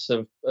class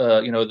of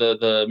you know,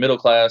 the middle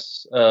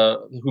class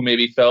who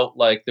maybe felt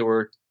like there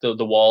were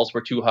the walls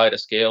were too high to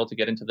scale to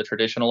get into the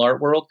traditional art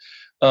world,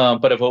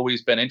 but have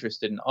always been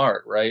interested in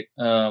art, right?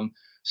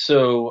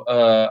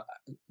 So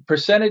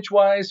percentage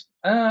wise,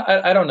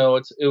 I don't know.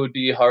 It would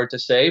be hard to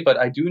say, but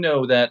I do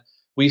know that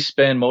we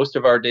spend most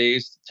of our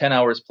days, 10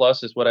 hours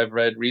plus is what I've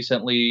read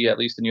recently, at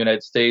least in the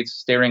United States,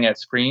 staring at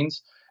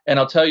screens. And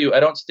I'll tell you, I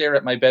don't stare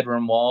at my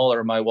bedroom wall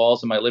or my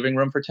walls in my living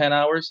room for 10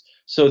 hours.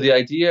 So the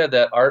idea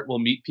that art will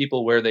meet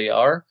people where they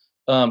are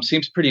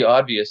seems pretty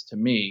obvious to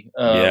me.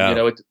 Yeah. You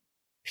know,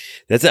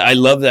 I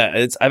love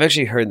that. I've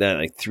actually heard that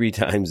like 3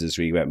 times this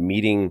week about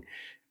meeting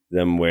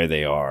them where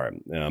they are,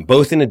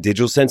 both in a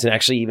digital sense and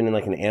actually even in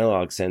like an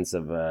analog sense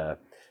of a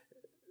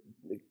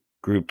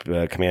group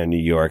coming out of New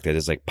York that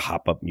is like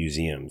pop-up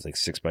museums, like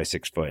 6 by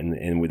 6 foot,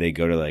 and where they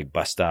go to like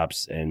bus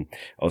stops and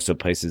also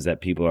places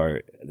that people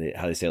are,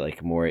 how they say,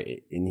 like more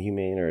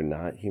inhumane or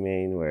not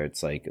humane, where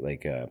it's like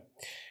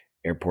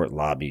airport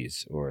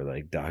lobbies or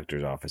like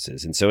doctor's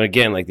offices. And so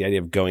again, like the idea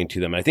of going to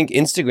them. I think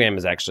Instagram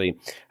is actually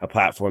a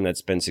platform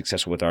that's been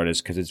successful with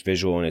artists because it's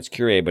visual and it's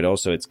curated, but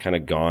also it's kind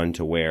of gone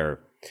to where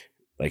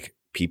like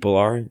people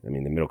are. I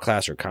mean, the middle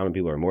class or common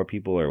people or more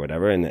people or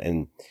whatever.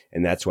 And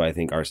that's why I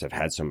think artists have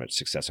had so much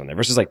success on there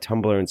versus like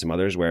Tumblr and some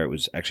others where it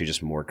was actually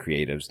just more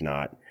creatives,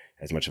 not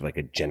as much of like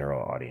a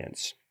general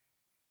audience.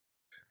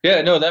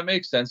 Yeah, no, that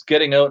makes sense.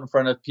 Getting out in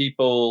front of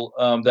people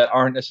that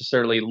aren't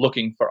necessarily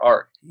looking for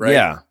art, right?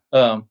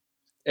 Yeah.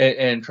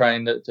 And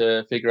trying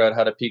to figure out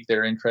how to pique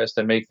their interest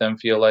and make them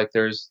feel like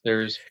there's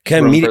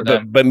Can room meet, for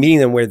them. but meeting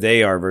them where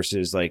they are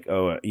versus like,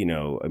 a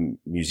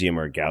museum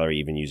or a gallery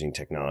even using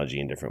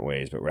technology in different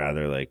ways, but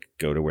rather like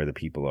go to where the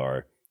people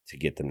are to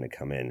get them to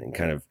come in and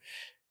kind of,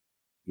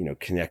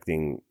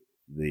 connecting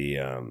the,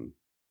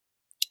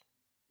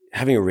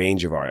 having a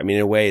range of art. I mean,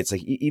 in a way, it's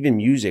like even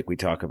music we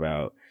talk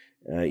about,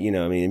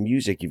 in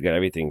music, you've got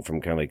everything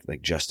from kind of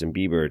like Justin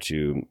Bieber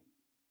to,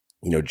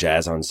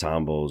 jazz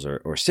ensembles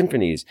or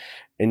symphonies.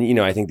 And,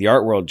 I think the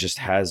art world just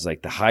has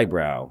like the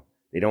highbrow.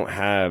 They don't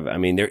have,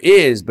 there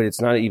is, but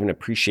it's not even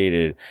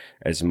appreciated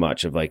as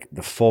much of like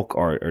the folk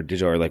art or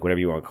digital or like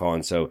whatever you want to call it.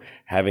 And so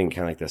having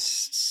kind of like the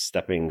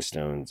stepping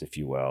stones, if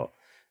you will,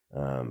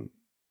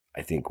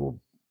 I think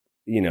will,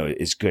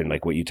 is good.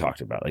 Like what you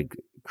talked about, like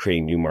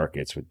creating new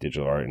markets with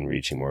digital art and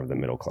reaching more of the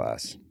middle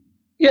class.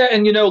 Yeah,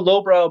 and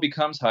lowbrow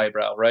becomes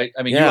highbrow, right?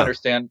 I mean, Yeah.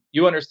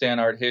 you understand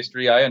art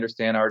history. I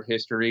understand art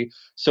history.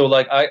 So,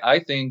 like, I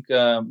think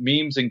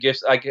memes and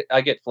GIFs.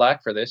 I get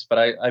flack for this, but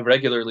I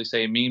regularly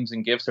say memes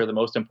and GIFs are the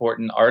most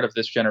important art of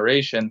this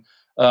generation.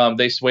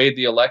 They swayed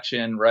the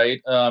election,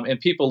 right?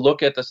 And people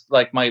look at this,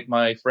 like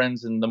my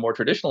friends in the more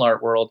traditional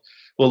art world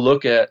will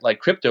look at like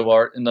crypto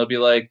art, and they'll be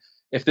like,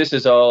 if this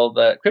is all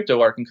that crypto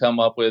art can come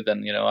up with,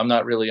 then I'm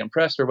not really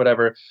impressed or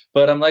whatever.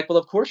 But I'm like, well,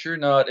 of course you're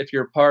not if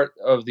you're part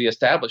of the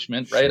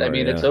establishment, right? Sure,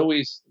 It's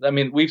always,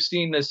 we've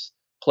seen this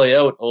play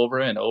out over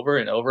and over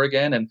and over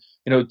again. And,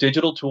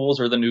 digital tools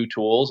are the new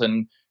tools,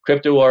 and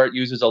crypto art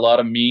uses a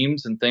lot of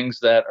memes and things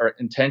that are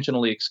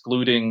intentionally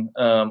excluding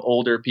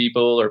older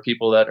people or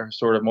people that are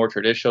sort of more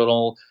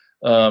traditional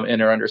in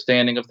their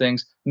understanding of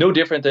things. No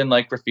different than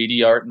like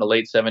graffiti art in the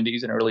late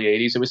 70s and early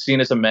 80s. It was seen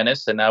as a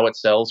menace, and now it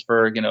sells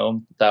for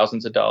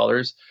thousands of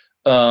dollars.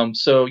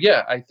 So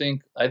yeah, I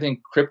think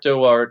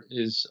crypto art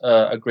is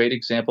a great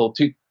example.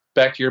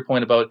 Back to your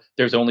point about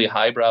there's only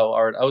highbrow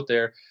art out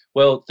there.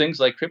 Well, things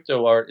like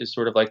crypto art is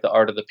sort of like the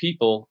art of the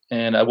people,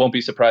 and I won't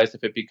be surprised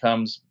if it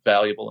becomes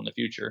valuable in the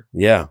future.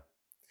 Yeah.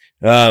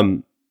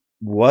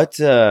 What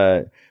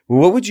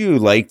would you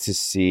like to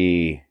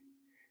see?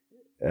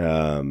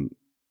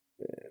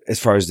 As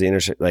far as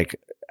the like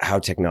how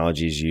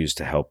technology is used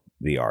to help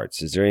the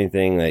arts, is there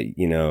anything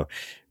that,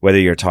 whether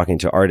you're talking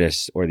to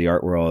artists or the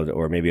art world,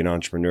 or maybe an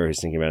entrepreneur who's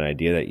thinking about an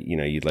idea that,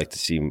 you'd like to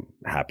see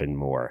happen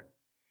more?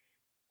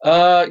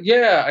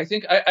 Yeah, I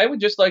think I would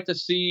just like to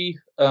see,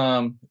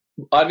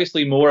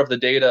 obviously more of the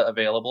data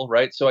available,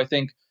 right? So I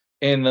think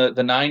in the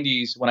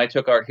 90s, when I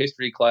took art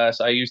history class,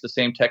 I used the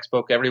same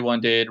textbook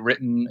everyone did,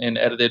 written and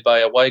edited by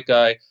a white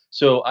guy.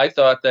 So I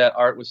thought that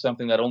art was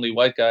something that only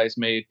white guys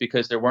made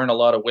because there weren't a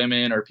lot of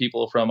women or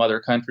people from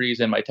other countries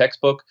in my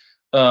textbook.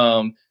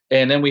 And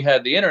then we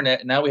had the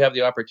internet, and now we have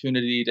the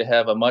opportunity to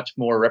have a much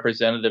more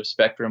representative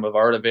spectrum of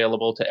art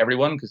available to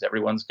everyone because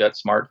everyone's got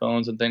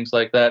smartphones and things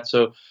like that.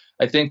 So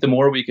I think the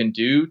more we can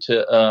do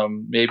to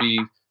maybe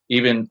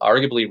even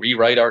arguably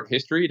rewrite art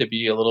history to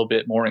be a little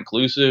bit more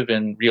inclusive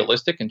and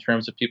realistic in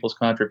terms of people's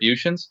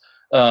contributions,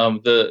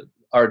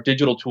 our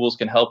digital tools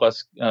can help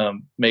us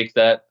make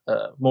that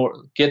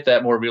get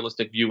that more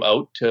realistic view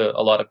out to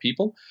a lot of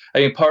people. I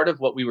mean, part of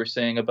what we were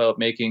saying about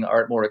making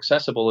art more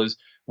accessible is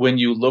when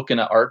you look in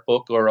an art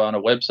book or on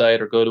a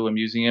website or go to a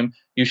museum,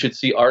 you should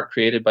see art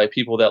created by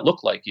people that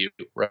look like you,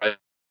 right?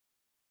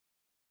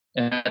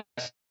 And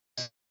that's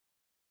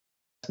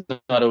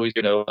not always,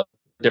 a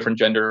different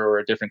gender or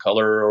a different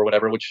color or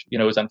whatever, which,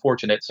 is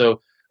unfortunate.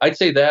 So I'd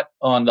say that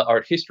on the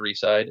art history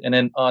side. And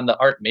then on the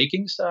art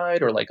making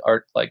side or like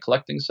art, like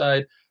collecting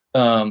side,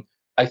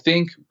 I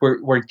think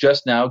we're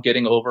just now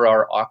getting over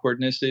our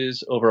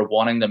awkwardnesses over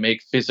wanting to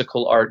make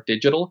physical art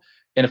digital.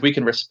 And if we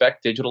can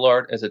respect digital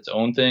art as its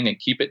own thing and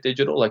keep it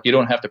digital, like you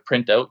don't have to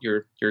print out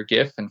your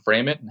GIF and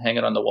frame it and hang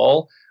it on the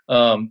wall,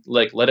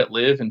 like let it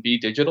live and be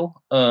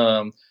digital.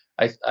 I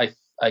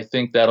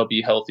think that'll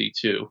be healthy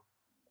too.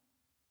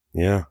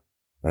 Yeah,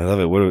 I love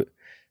it. What an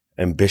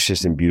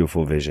ambitious and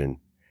beautiful vision,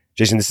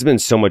 Jason. This has been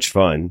so much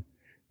fun.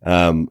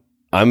 I'm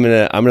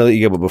gonna let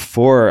you go, but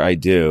before I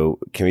do,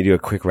 can we do a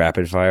quick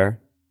rapid fire?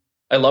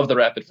 I love the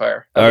rapid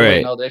fire. I've been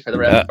waiting all day for the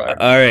rapid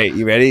fire. All right,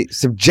 you ready?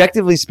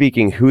 Subjectively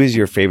speaking, who is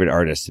your favorite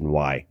artist and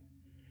why?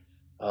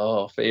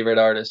 Oh, favorite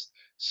artist.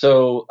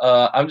 So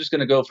I'm just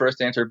gonna go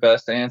first answer,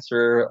 best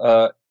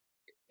answer.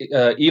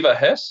 Eva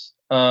Hess,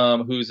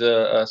 who's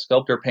a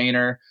sculptor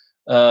painter.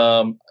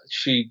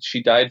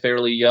 She died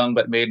fairly young,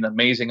 but made an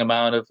amazing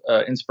amount of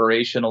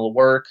inspirational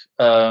work.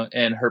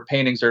 And her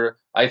paintings are,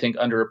 I think,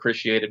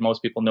 underappreciated.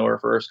 Most people know her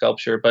for her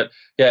sculpture, but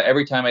yeah,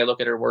 every time I look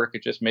at her work,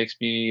 it just makes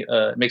me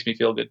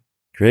feel good.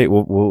 Great.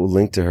 We'll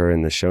link to her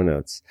in the show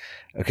notes.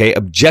 Okay.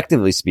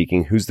 Objectively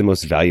speaking, who's the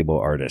most valuable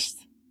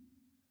artist?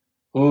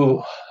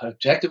 Ooh,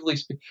 objectively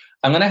speaking,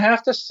 I'm gonna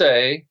have to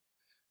say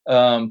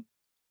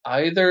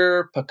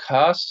Either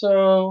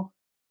Picasso.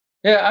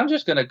 Yeah, I'm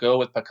just going to go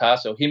with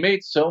Picasso. He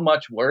made so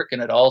much work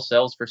and it all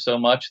sells for so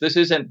much. This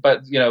isn't,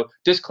 but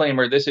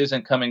disclaimer, this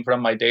isn't coming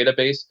from my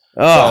database.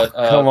 Oh,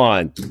 but, come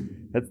on.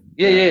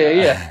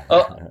 Yeah.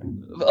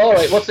 All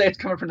right, let's say it's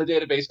coming from the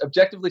database.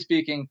 Objectively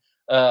speaking,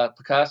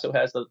 Picasso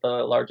has the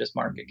largest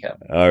market cap.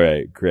 All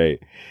right,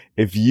 great.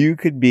 If you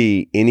could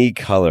be any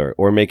color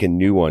or make a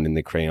new one in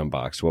the crayon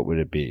box, what would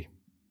it be?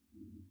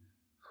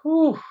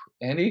 Whew,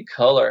 any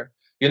color.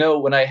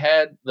 When I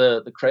had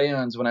the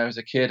crayons when I was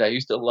a kid, I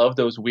used to love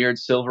those weird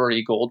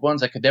silvery gold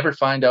ones. I could never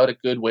find out a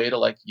good way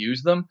to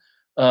use them.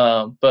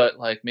 But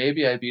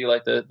maybe I'd be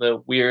like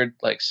the weird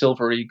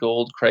silvery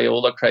gold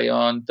Crayola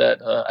crayon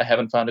that I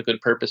haven't found a good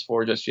purpose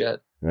for just yet.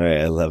 All right,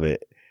 I love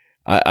it.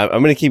 I'm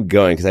going to keep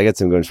going because I got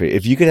some going for you.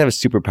 If you could have a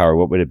superpower,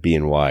 what would it be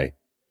and why?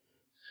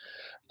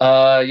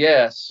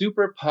 Yeah,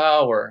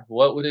 superpower.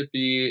 What would it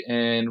be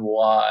and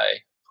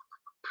why?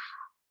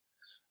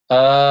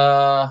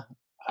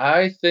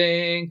 I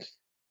think.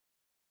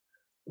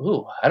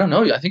 Ooh, I don't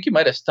know. I think you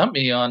might have stumped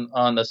me on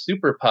the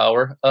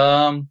superpower.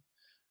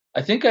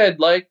 I think I'd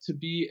like to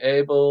be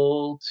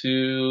able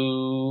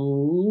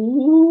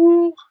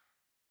to.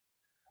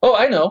 Oh,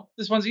 I know.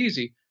 This one's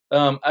easy.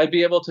 I'd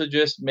be able to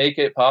just make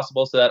it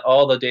possible so that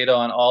all the data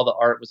on all the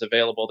art was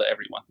available to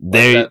everyone.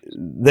 There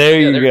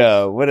you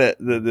go. What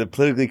the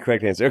politically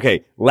correct answer.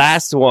 Okay,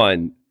 last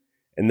one,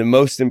 and the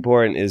most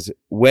important is,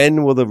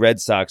 when will the Red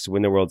Sox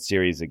win the World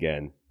Series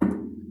again?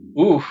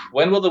 Oof,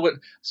 when will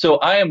So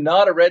I am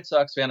not a Red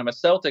Sox fan. I'm a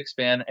Celtics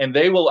fan, and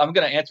I'm going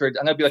to answer it.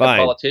 I'm going to be like a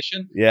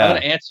politician. Yeah. I'm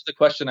going to answer the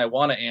question I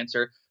want to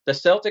answer. The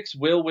Celtics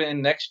will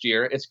win next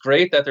year. It's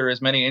great that there are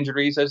as many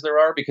injuries as there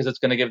are because it's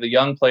going to give the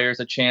young players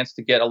a chance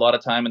to get a lot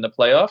of time in the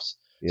playoffs.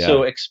 Yeah.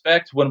 So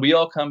expect when we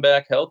all come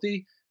back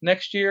healthy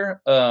next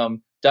year,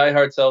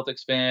 diehard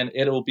Celtics fan,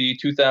 it'll be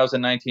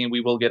 2019.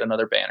 We will get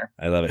another banner.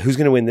 I love it. Who's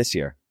going to win this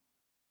year?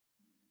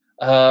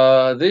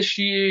 This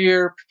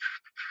year,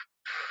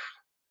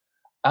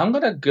 I'm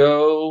going to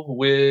go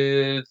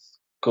with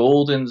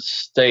Golden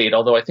State,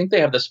 although I think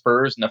they have the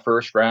Spurs in the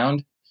first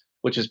round,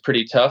 which is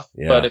pretty tough.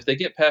 Yeah. But if they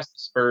get past the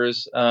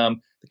Spurs, the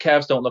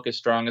Cavs don't look as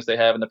strong as they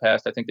have in the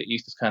past. I think the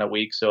East is kind of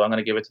weak, so I'm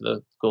going to give it to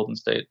the Golden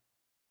State.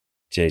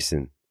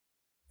 Jason,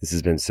 this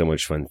has been so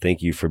much fun.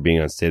 Thank you for being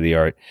on State of the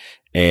Art.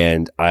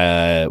 And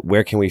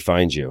where can we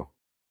find you?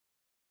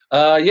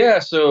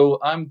 So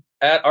I'm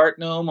at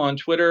Artnome on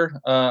Twitter.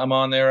 I'm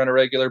on there on a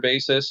regular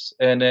basis.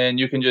 And then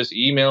you can just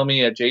email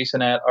me at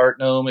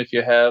jason@artnome if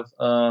you have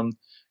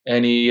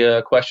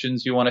any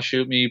questions you want to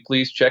shoot me.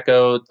 Please check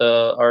out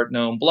the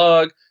Artnome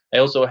blog. I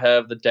also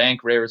have the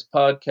Dank Rares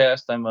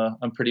podcast.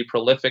 I'm pretty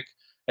prolific.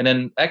 And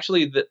then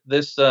actually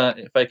this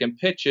if I can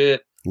pitch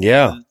it.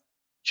 Yeah.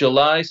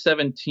 July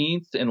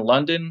 17th in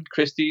London,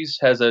 Christie's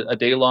has a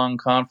day-long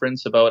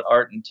conference about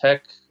art and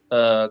tech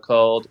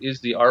called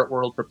Is the Art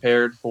World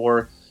Prepared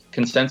for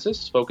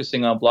Consensus,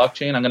 focusing on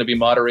blockchain. I'm going to be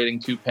moderating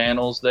 2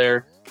 panels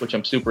there, which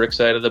I'm super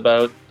excited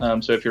about.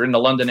 So if you're in the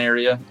London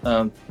area,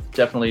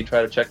 definitely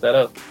try to check that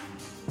out.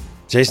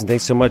 Jason,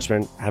 thanks so much,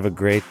 man. Have a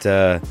great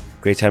time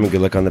and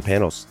good luck on the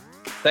panels.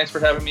 Thanks for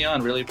having me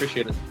on. Really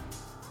appreciate it.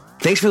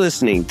 Thanks for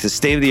listening to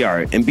State of the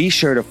Art, and be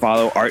sure to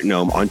follow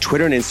Artnome on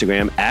Twitter and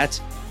Instagram at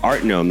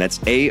Artnome. That's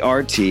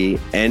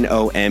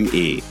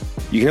ARTNOME.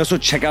 You can also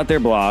check out their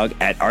blog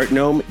at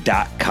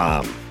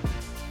artnome.com.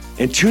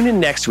 And tune in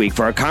next week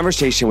for our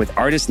conversation with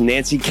artist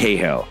Nancy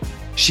Cahill.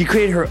 She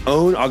created her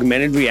own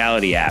augmented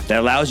reality app that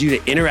allows you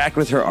to interact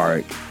with her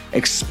art,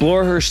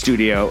 explore her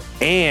studio,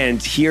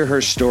 and hear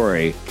her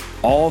story,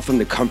 all from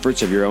the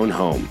comforts of your own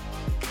home.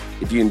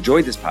 If you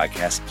enjoyed this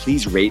podcast,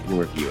 please rate and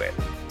review it.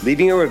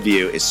 Leaving a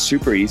review is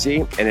super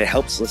easy, and it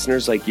helps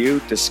listeners like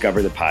you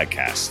discover the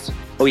podcast.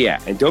 Oh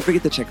yeah, and don't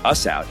forget to check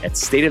us out at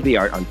State of the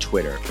Art on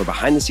Twitter for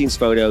behind-the-scenes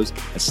photos,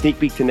 a sneak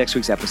peek to next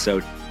week's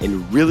episode,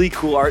 and really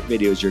cool art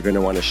videos you're going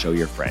to want to show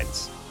your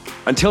friends.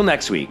 Until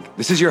next week,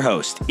 this is your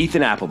host,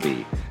 Ethan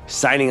Appleby,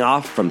 signing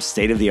off from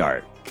State of the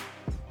Art.